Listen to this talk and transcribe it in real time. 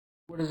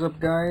What is up,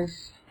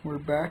 guys? We're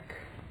back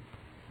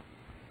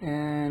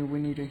and we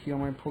need to heal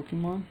my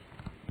Pokemon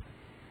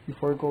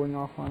before going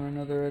off on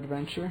another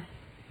adventure.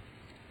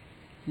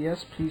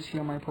 Yes, please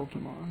heal my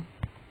Pokemon.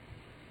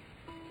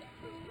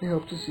 I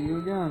hope to see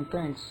you again.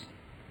 Thanks.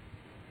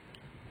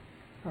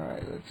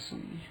 Alright, let's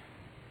see.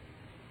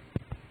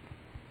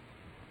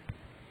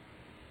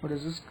 Where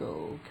does this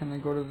go? Can I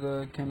go to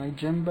the... Can I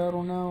gym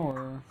battle now,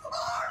 or...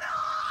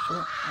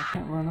 Shit, I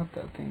can't run up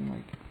that thing.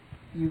 Like,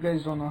 you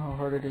guys don't know how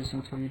hard it is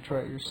until you try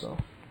it yourself.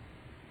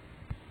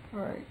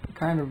 Alright,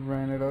 kind of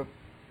ran it up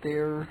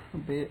there a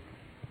bit.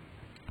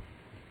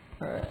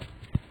 Alright,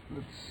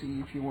 let's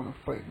see if you want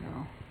to fight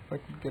now. If I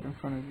can get in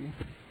front of you.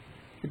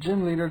 The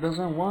gym leader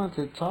doesn't want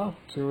to talk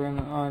to her, and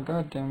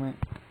god damn it.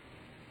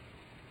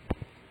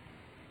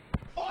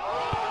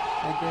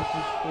 I guess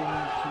it's for me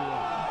to level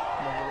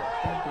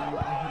up. God damn it,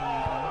 I hit him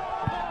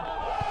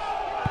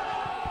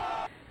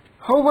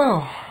again. Oh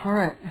well,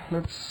 alright,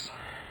 let's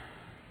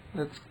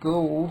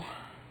go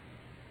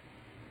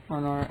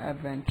on our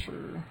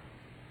adventure.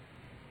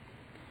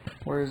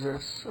 Where is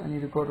this? I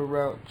need to go to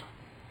route,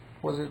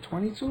 was it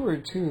 22 or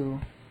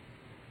 2?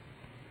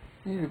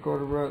 I need to go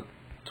to route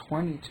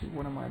 22.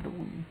 What am I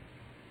doing?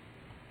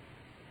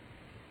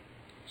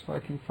 So I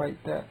can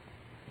fight that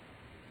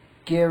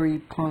Gary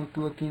punk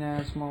looking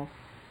ass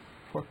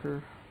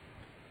motherfucker.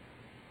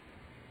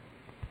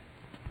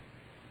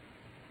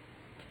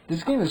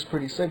 This game is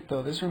pretty sick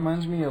though. This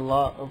reminds me a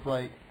lot of,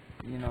 like,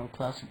 you know,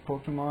 classic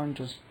Pokemon,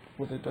 just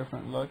with a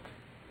different look.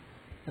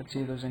 Let's see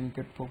if there's any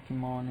good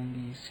Pokemon in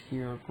these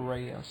here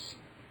grass.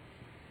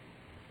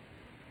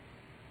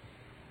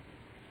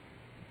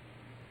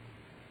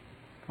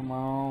 Come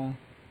on.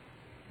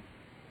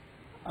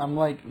 I'm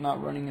like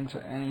not running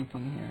into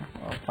anything here.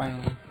 Oh,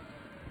 finally.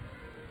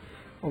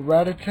 Oh,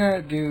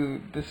 Rattata,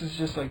 dude, this is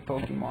just like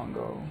Pokemon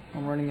Go.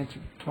 I'm running into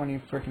 20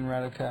 freaking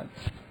Rattatats.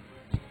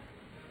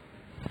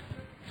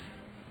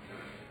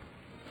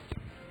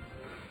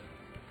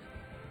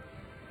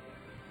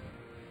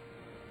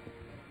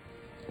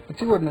 Let's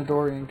see what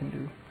Nidorian can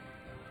do.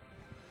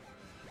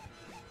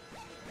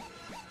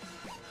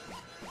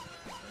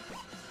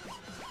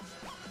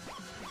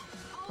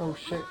 Oh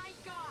shit.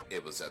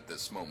 It was at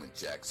this moment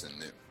Jackson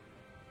knew.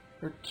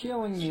 You're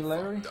killing me,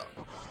 Larry.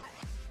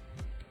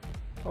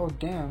 Oh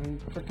damn,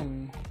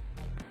 freaking...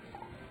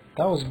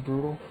 That was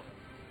brutal.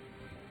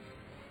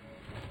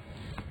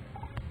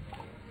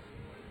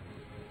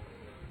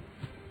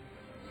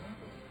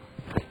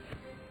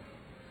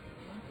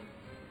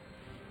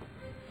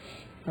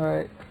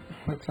 Alright,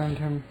 let's end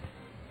him.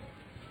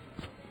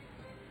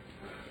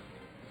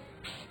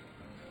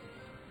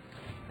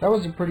 That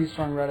was a pretty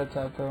strong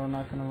Rattata though, I'm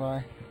not gonna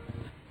lie.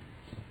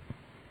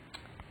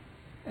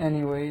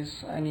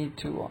 Anyways, I need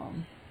to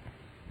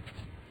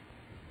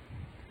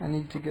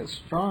get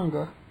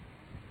stronger.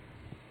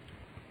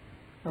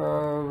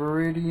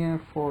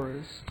 Viridian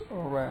Forest.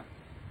 Alright.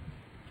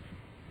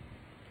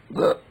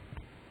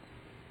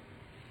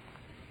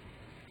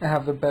 I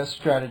have the best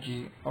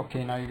strategy.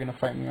 Okay, now you're gonna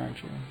fight me,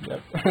 aren't you?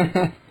 Yep.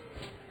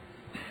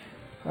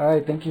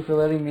 Alright, thank you for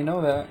letting me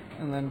know that,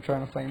 and then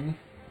trying to fight me.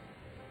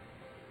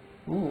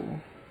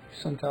 Ooh,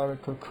 sent out a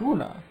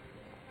Kakuna.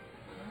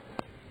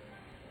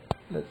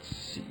 Let's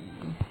see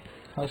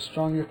how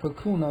strong your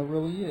Kakuna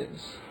really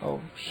is.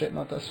 Oh shit,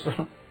 not that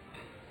strong.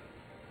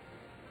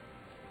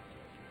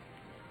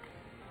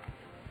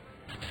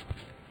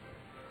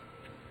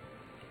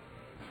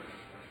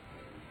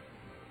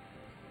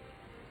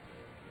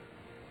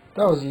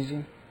 That was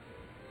easy.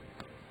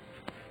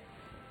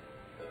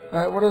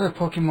 Alright, what other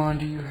Pokemon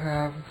do you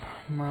have,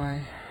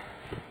 my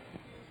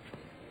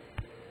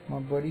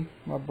buddy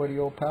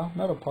old pal?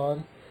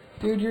 Metapod.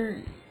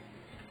 Dude,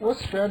 what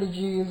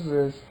strategy is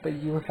this that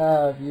you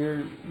have?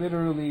 You're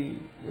literally,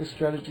 your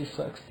strategy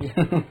sucks,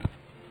 dude.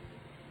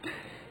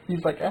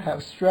 He's like, I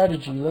have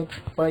strategy, let's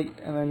fight,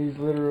 and then he's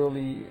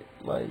literally,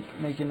 like,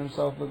 making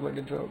himself look like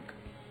a joke.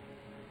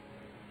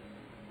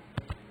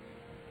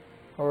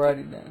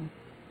 Alrighty then.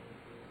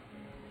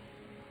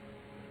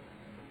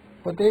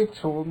 But they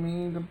told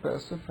me the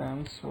best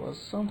defense was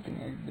something.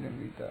 I didn't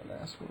read that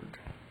last word.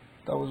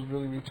 That was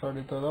really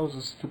retarded though. That was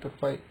a stupid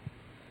fight.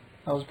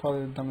 That was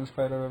probably the dumbest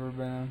fight I've ever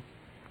been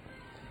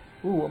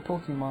in. Ooh, a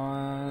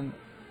Pokemon.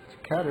 It's a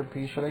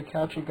Caterpie. Should I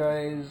catch it,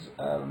 guys?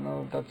 I don't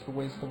know if that's a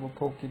waste of a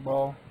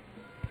Pokeball.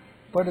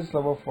 But it's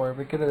level 4. If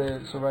it could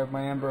have survived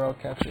my Ember, I'll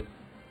catch it.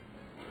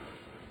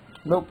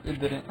 Nope, it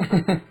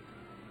didn't.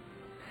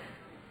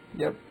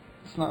 Yep.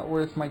 It's not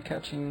worth my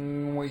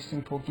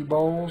wasting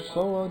Pokeballs,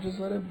 so I'll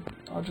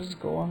just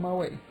go on my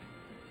way.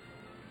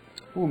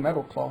 Ooh,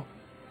 Metal Claw.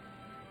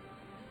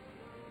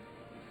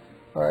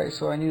 Alright,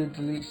 so I need to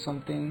delete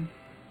something.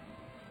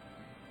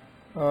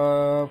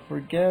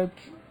 Forget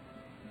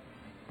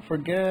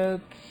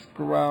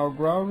Growl.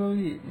 Growl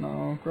really?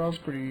 No, Growl's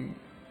pretty...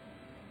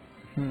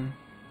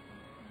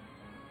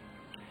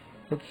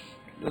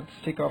 Let's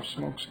take off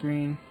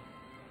Smokescreen.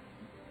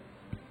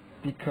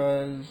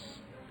 Because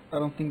I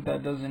don't think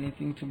that does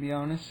anything, to be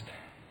honest.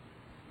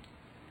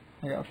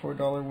 I got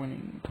 $4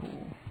 winning.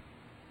 Cool.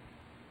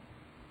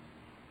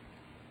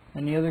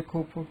 Any other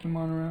cool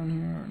Pokemon around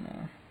here or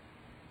nah?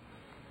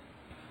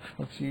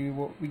 Let's see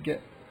what we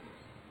get.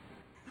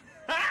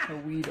 A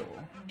Weedle.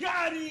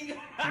 Got him!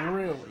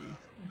 Really?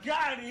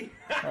 Got him!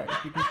 Alright,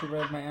 if you can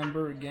survive my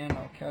Ember again,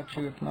 I'll catch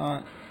you. If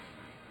not,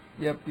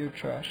 yep, you're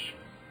trash.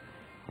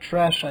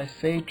 Trash, I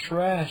say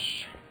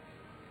trash.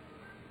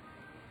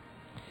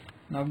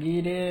 Now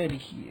get out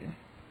of here.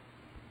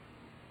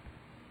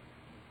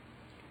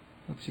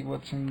 Let's see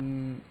what's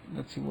in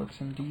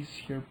these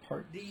here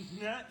parts. These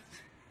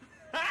nuts.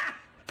 Ha!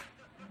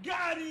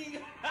 Got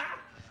him! Ha!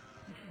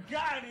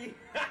 Got him!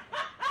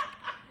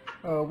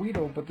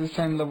 Weedle, but this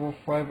time level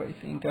 5, I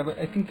think.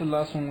 I think the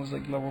last one was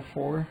like level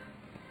 4.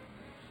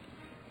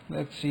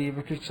 Let's see, if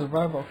I could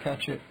survive, I'll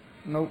catch it.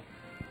 Nope.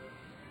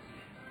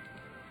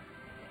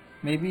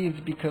 Maybe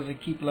it's because I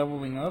keep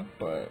leveling up,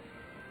 but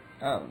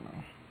I don't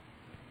know.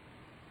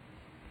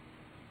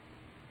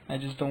 I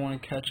just don't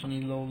want to catch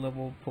any low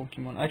level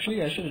Pokemon.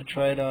 Actually, I should have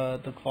tried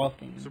the claw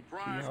thing.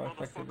 Surprise, see how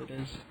effective it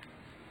is.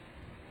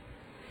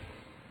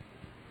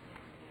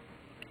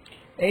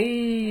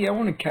 Hey, I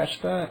want to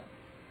catch that.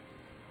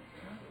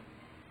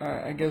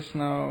 I guess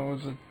now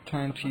is the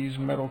time to use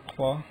Metal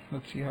Claw.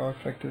 Let's see how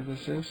effective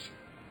this is.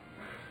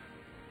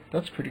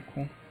 That's pretty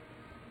cool.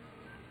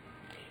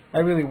 I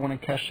really want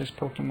to catch this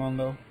Pokemon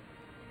though.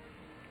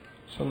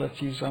 So let's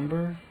use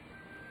Ember.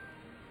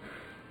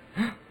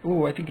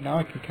 Ooh, I think now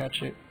I can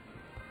catch it.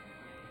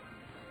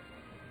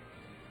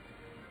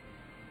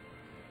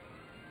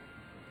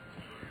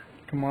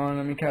 Come on,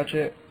 let me catch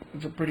it.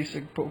 It's a pretty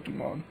sick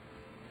Pokemon.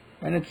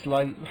 And it's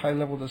high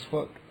leveled as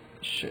fuck.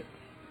 Shit.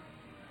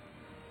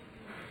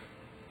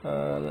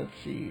 Let's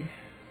see.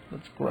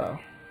 Let's growl.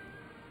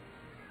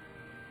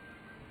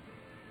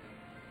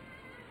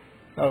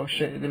 Oh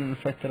shit, it didn't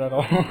affect it at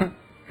all.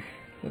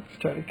 Let's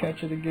try to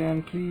catch it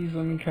again. Please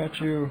let me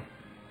catch you.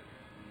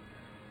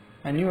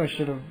 I knew I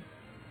should have.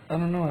 I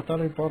don't know, I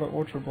thought I bought an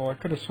Ultra Ball. I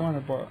could have sworn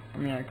I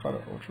caught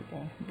an Ultra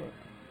Ball, but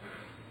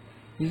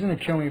he's gonna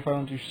kill me if I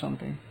don't do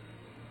something.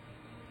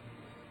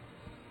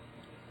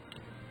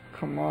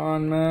 Come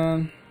on,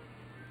 man.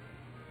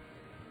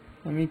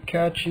 Let me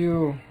catch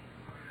you.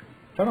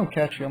 If I don't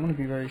catch you, I'm gonna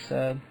be very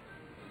sad.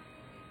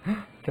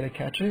 Did I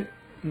catch it?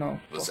 No.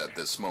 It was at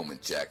this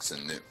moment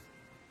Jackson knew.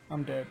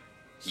 I'm dead.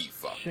 He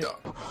fucked Shit.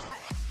 up.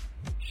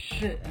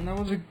 Shit, and that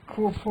was a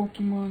cool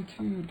Pokemon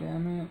too,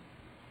 damn it.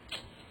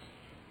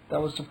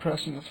 That was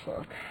depressing as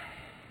fuck.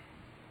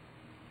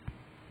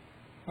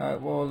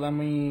 Alright, well, let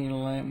me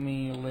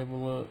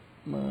level up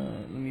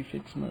let me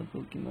fix my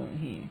Pokemon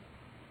here.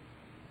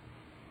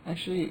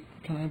 Actually,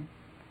 can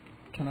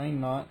I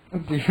not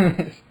do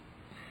this?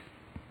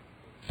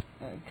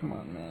 Alright, come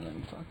on, man, let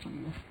me talk to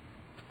you.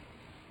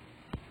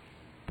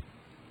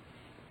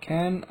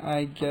 Can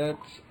I get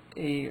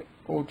a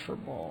Ultra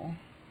Ball?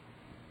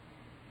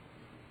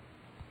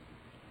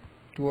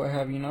 Do I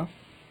have enough?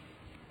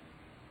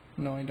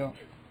 No, I don't.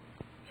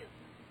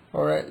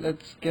 Alright,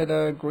 let's get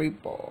a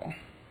Great Ball.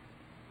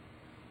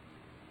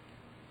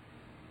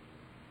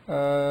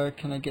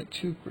 Can I get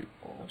 2 Great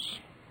Balls?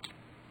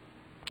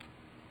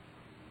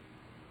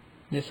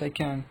 Yes, I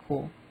can.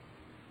 Cool.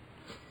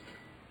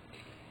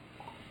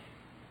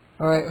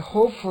 Alright,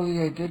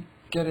 hopefully I did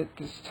get it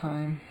this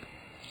time.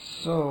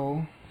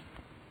 So,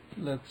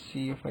 let's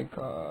see if I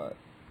got...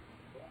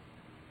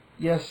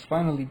 Yes,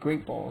 finally,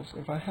 Great Balls.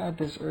 If I had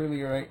this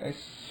earlier, I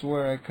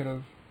swear I could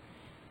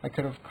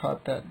have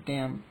caught that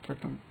damn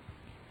frickin'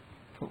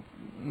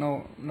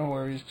 no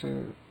worries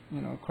to,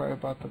 you know, cry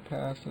about the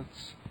past.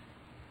 It's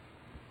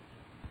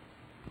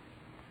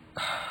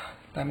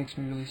that makes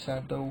me really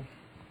sad though.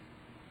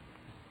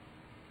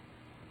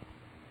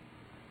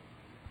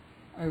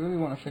 I really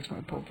want to fix my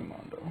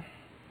Pokemon though.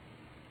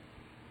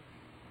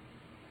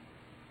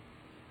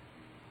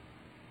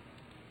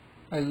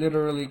 I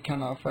literally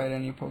cannot fight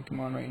any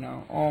Pokemon right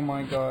now. Oh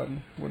my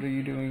god, what are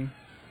you doing?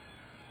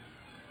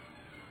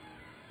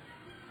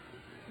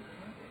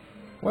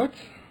 What?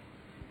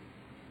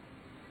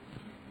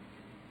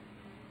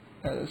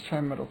 Yeah, let's try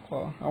Metal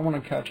Claw. I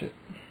want to catch it.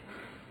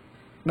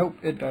 Nope,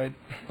 it died.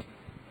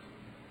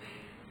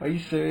 Are you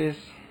serious?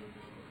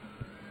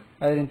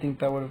 I didn't think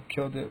that would have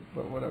killed it,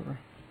 but whatever.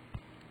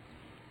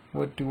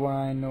 What do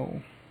I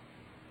know?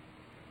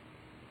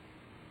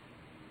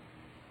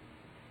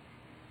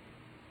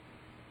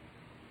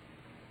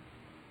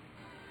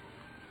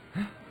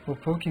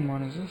 What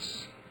Pokemon is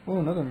this? Oh,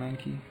 another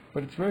Mankey,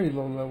 but it's very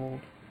low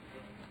leveled.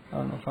 I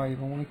don't know if I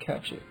even want to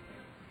catch it.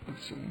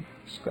 Let's see.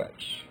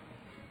 Scratch.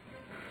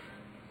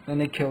 Then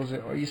it kills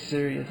it. Are you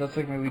serious? That's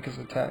like my weakest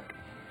attack.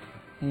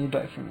 And you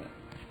die from it.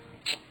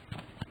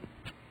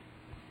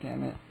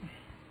 Damn it.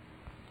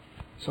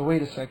 So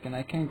wait a second.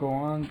 I can't go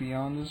on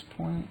beyond this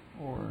point?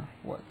 Or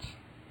what?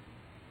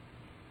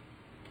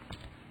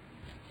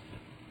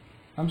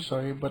 I'm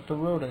sorry, but the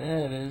road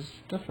ahead is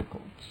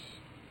difficult.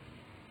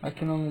 I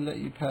can only let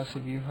you pass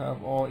if you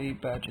have all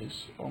 8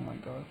 badges. Oh my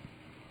god.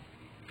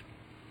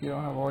 You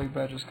don't have all 8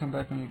 badges. Come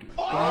back when you do.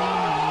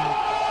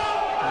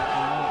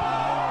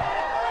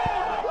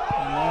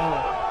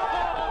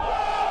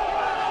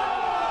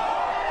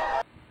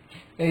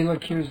 Hey,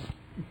 look, here's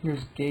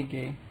Gay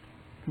Gay.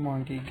 Come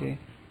on, Gay Gay.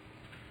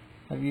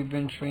 Have you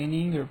been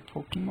training your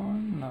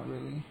Pokemon? Not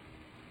really.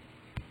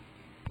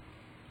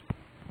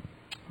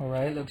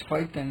 Alright, let's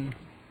fight then,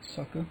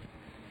 sucker.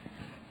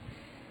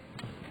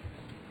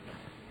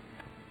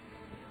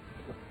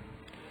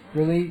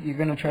 Really? You're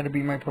gonna try to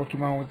beat my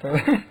Pokemon with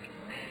a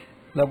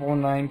level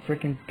 9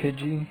 freaking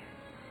Pidgey?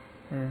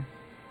 Or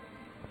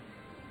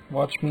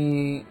watch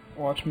me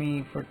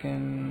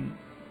freaking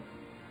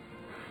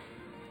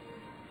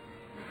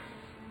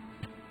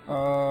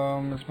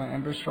is my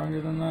Ember stronger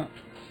than that?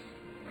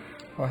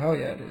 Oh hell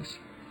yeah it is.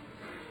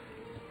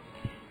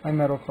 My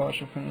Metal Claw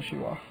should finish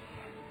you off.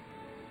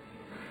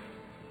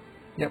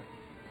 Yep.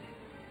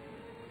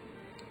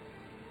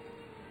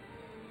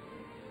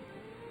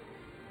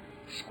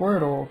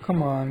 Squirtle,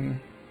 come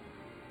on.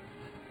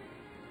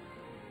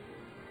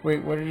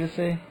 Wait, what did it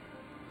say?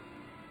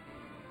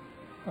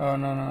 Oh,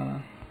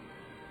 no.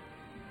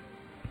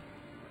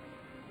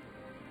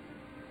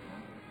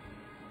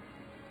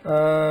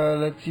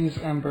 Let's use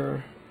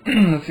Ember.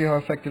 Let's see how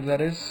effective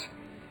that is.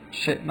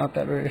 Shit, not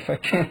that very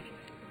effective.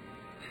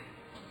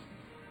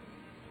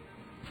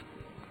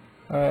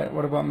 Alright,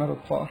 what about Metal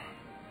Claw?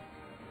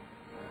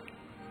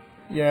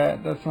 Yeah,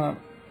 that's not...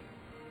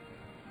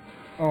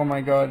 Oh my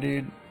god,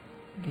 dude.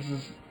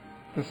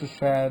 This is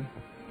sad.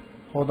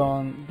 Hold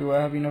on, do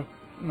I have enough?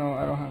 No,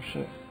 I don't have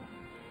shit.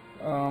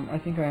 I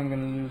think I am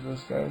gonna lose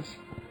this, guys.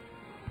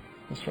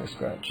 Let's try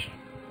Scratch.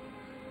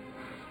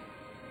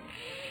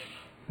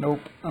 Nope,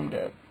 I'm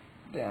dead.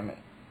 Damn it.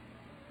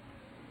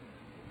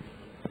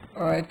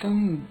 Alright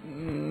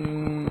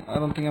then, I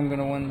don't think I'm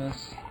gonna win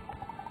this.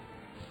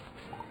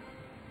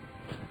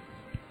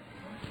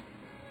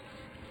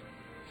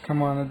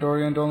 Come on,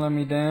 Adorian, don't let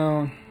me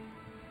down.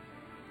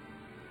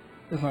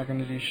 It's not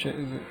gonna do shit,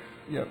 is it?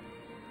 Yep.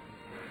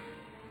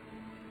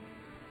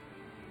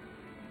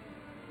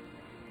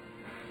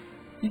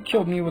 You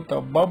killed me with the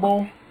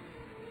bubble.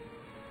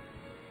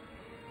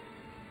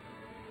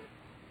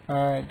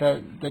 Alright,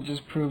 that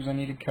just proves I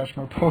need to catch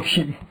more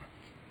Pokemon.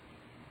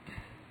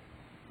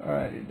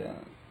 Alrighty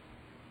then.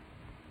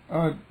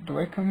 Oh, do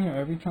I come here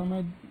every time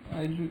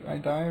I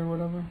die or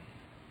whatever?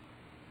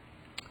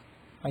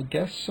 I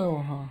guess so,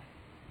 huh?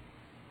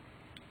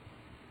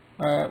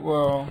 Alright,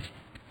 well,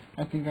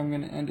 I think I'm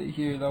gonna end it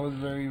here. That was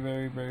very,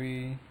 very,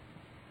 very,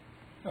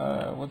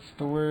 what's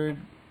the word?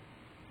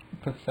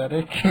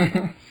 Pathetic.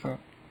 So,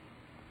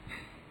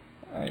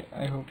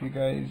 I hope you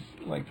guys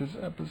like this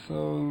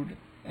episode,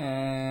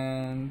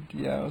 and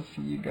yeah, I'll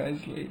see you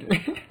guys later.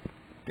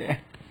 Damn.